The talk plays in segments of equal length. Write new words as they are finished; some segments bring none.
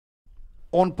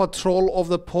on patrol of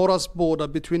the porous border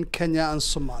between Kenya and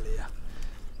Somalia.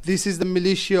 This is the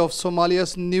militia of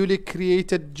Somalia's newly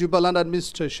created Jubaland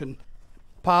administration,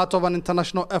 part of an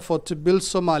international effort to build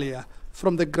Somalia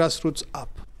from the grassroots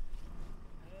up.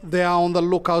 They are on the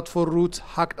lookout for routes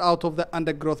hacked out of the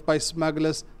undergrowth by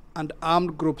smugglers and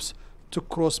armed groups to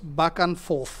cross back and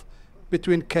forth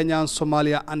between Kenya and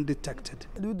Somalia undetected.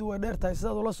 The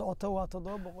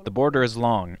border is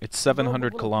long. It's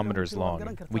 700 kilometers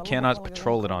long. We cannot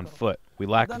patrol it on foot. We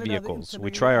lack vehicles. We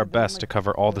try our best to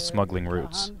cover all the smuggling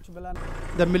routes.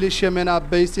 The militiamen are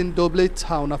based in Doble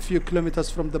town, a few kilometers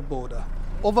from the border.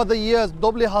 Over the years,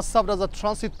 Doble has served as a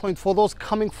transit point for those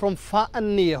coming from far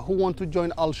and near who want to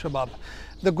join al-Shabaab.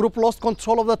 The group lost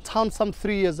control of the town some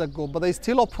 3 years ago, but they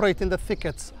still operate in the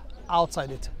thickets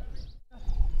outside it.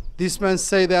 These men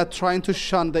say they are trying to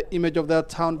shun the image of their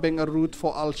town being a route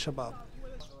for al-Shabaab.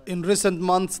 In recent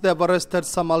months, they have arrested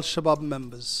some al-Shabaab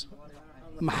members.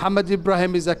 Muhammad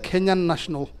Ibrahim is a Kenyan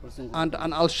national and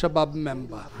an al-Shabaab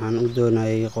member.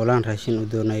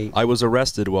 I was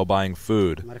arrested while buying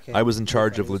food. I was in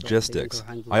charge of logistics.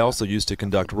 I also used to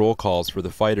conduct roll calls for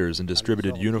the fighters and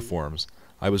distributed uniforms.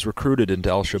 I was recruited into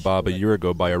al-Shabaab a year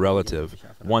ago by a relative.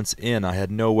 Once in, I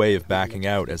had no way of backing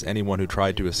out, as anyone who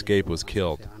tried to escape was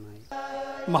killed.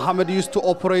 Muhammad used to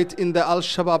operate in the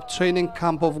al-Shabaab training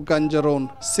camp of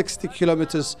Ganjaron, 60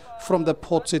 kilometers from the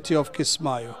port city of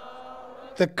Kismayo.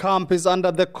 The camp is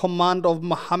under the command of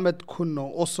Mohammed Kuno,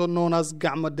 also known as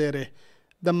Gamadere,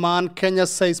 the man Kenya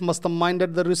says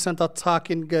masterminded the recent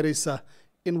attack in Garissa,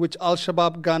 in which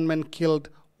al-Shabaab gunmen killed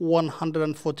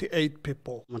 148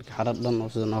 people.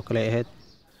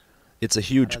 It's a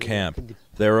huge camp.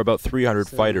 There are about 300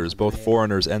 fighters, both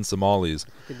foreigners and Somalis.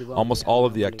 Almost all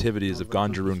of the activities of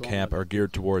Ganjaroon camp are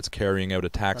geared towards carrying out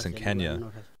attacks in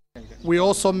Kenya. We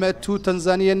also met 2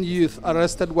 Tanzanian youth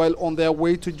arrested while on their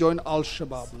way to join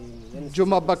al-Shabaab.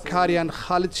 Juma Bakari and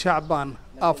Khalid Shaban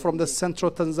are from the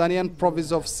central Tanzanian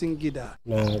province of Singida.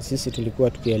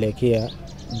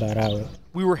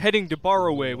 We were heading to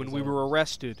Barawe when we were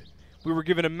arrested. We were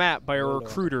given a map by our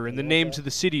recruiter and the names of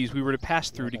the cities we were to pass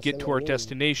through to get to our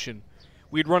destination.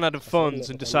 We had run out of funds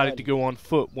and decided to go on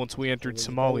foot once we entered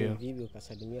Somalia.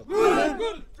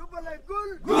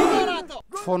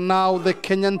 For now, the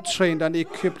Kenyan trained and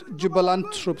equipped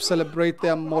Jubaland troops celebrate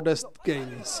their modest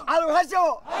gains.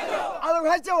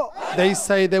 They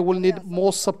say they will need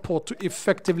more support to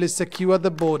effectively secure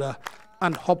the border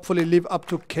and hopefully live up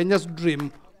to Kenya's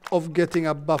dream of getting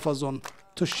a buffer zone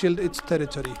to shield its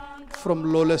territory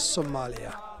from lawless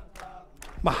Somalia.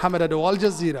 Mohammed Ado, Al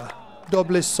Jazeera,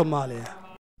 Doble, Somalia.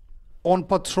 On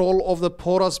patrol of the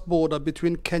porous border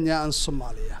between Kenya and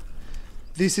Somalia.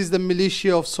 This is the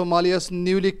militia of Somalia's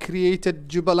newly created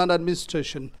Jubaland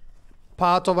administration,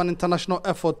 part of an international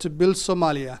effort to build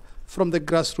Somalia from the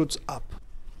grassroots up.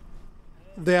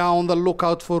 They are on the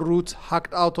lookout for routes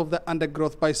hacked out of the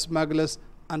undergrowth by smugglers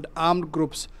and armed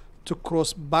groups to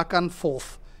cross back and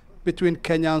forth between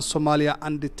Kenya and Somalia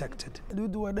undetected. The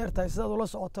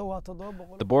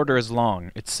border is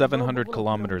long. It's 700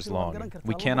 kilometers long.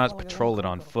 We cannot patrol it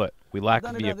on foot. We lack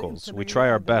vehicles. We try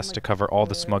our best to cover all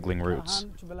the smuggling routes.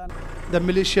 The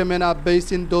militiamen are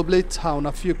based in Doble town,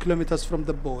 a few kilometers from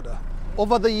the border.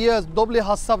 Over the years, Doble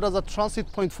has served as a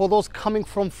transit point for those coming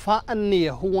from far and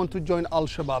near who want to join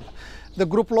al-Shabaab. The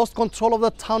group lost control of the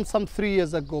town some 3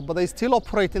 years ago, but they still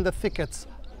operate in the thickets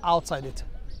outside it.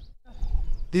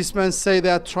 These men say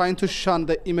they are trying to shun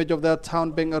the image of their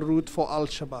town being a route for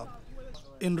al-Shabaab.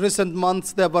 In recent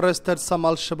months, they have arrested some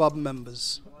al-Shabaab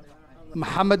members.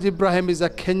 Muhammad Ibrahim is a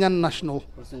Kenyan national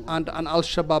and an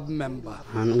al-Shabaab member.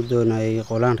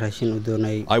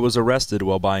 I was arrested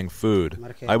while buying food.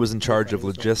 I was in charge of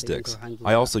logistics.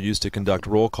 I also used to conduct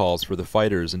roll calls for the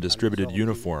fighters and distributed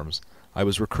uniforms. I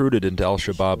was recruited into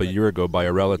al-Shabaab a year ago by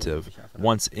a relative.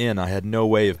 Once in, I had no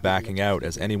way of backing out,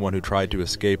 as anyone who tried to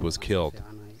escape was killed.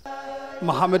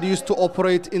 Mohammed used to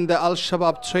operate in the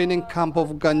al-Shabaab training camp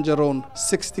of Ganjaron,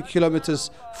 60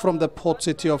 kilometers from the port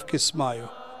city of Kismayo.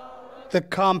 The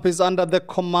camp is under the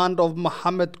command of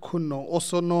Mohammed Kuno,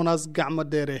 also known as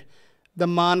Gamadere, the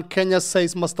man Kenya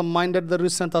says masterminded the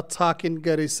recent attack in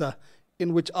Garissa,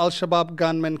 in which al-Shabaab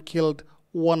gunmen killed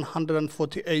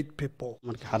 148 people.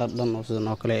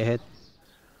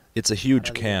 It's a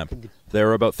huge camp. There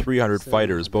are about 300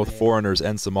 fighters, both foreigners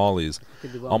and Somalis.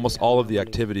 Almost all of the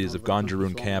activities of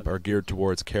Ganjaroon camp are geared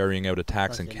towards carrying out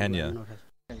attacks in Kenya.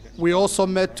 We also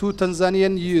met 2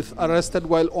 Tanzanian youth arrested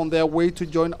while on their way to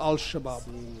join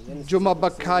al-Shabaab. Juma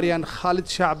Bakari and Khalid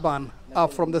Shaban are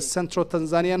from the central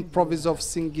Tanzanian province of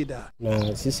Singida.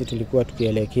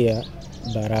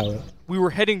 We were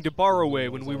heading to Barawe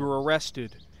when we were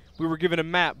arrested. We were given a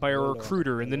map by our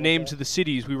recruiter and the names of the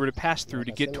cities we were to pass through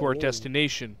to get to our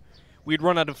destination. We had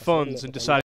run out of funds and decided